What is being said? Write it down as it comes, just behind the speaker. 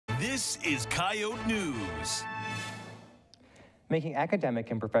This is Coyote News. Making academic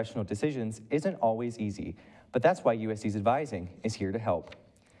and professional decisions isn't always easy, but that's why USD's Advising is here to help.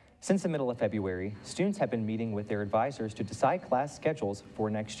 Since the middle of February, students have been meeting with their advisors to decide class schedules for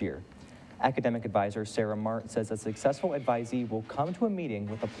next year. Academic advisor Sarah Mart says a successful advisee will come to a meeting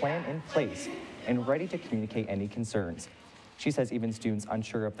with a plan in place and ready to communicate any concerns. She says even students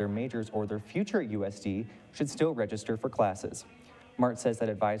unsure of their majors or their future at USD should still register for classes. Mart says that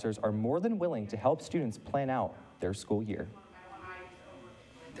advisors are more than willing to help students plan out their school year.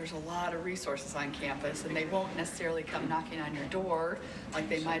 There's a lot of resources on campus, and they won't necessarily come knocking on your door like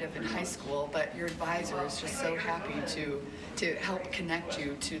they might have in high school, but your advisor is just so happy to help connect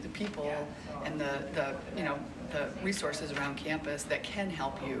you to the people and the resources around campus that can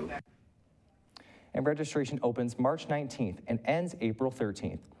help you. And registration opens March 19th and ends April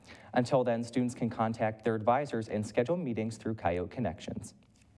 13th. Until then, students can contact their advisors and schedule meetings through Coyote Connections.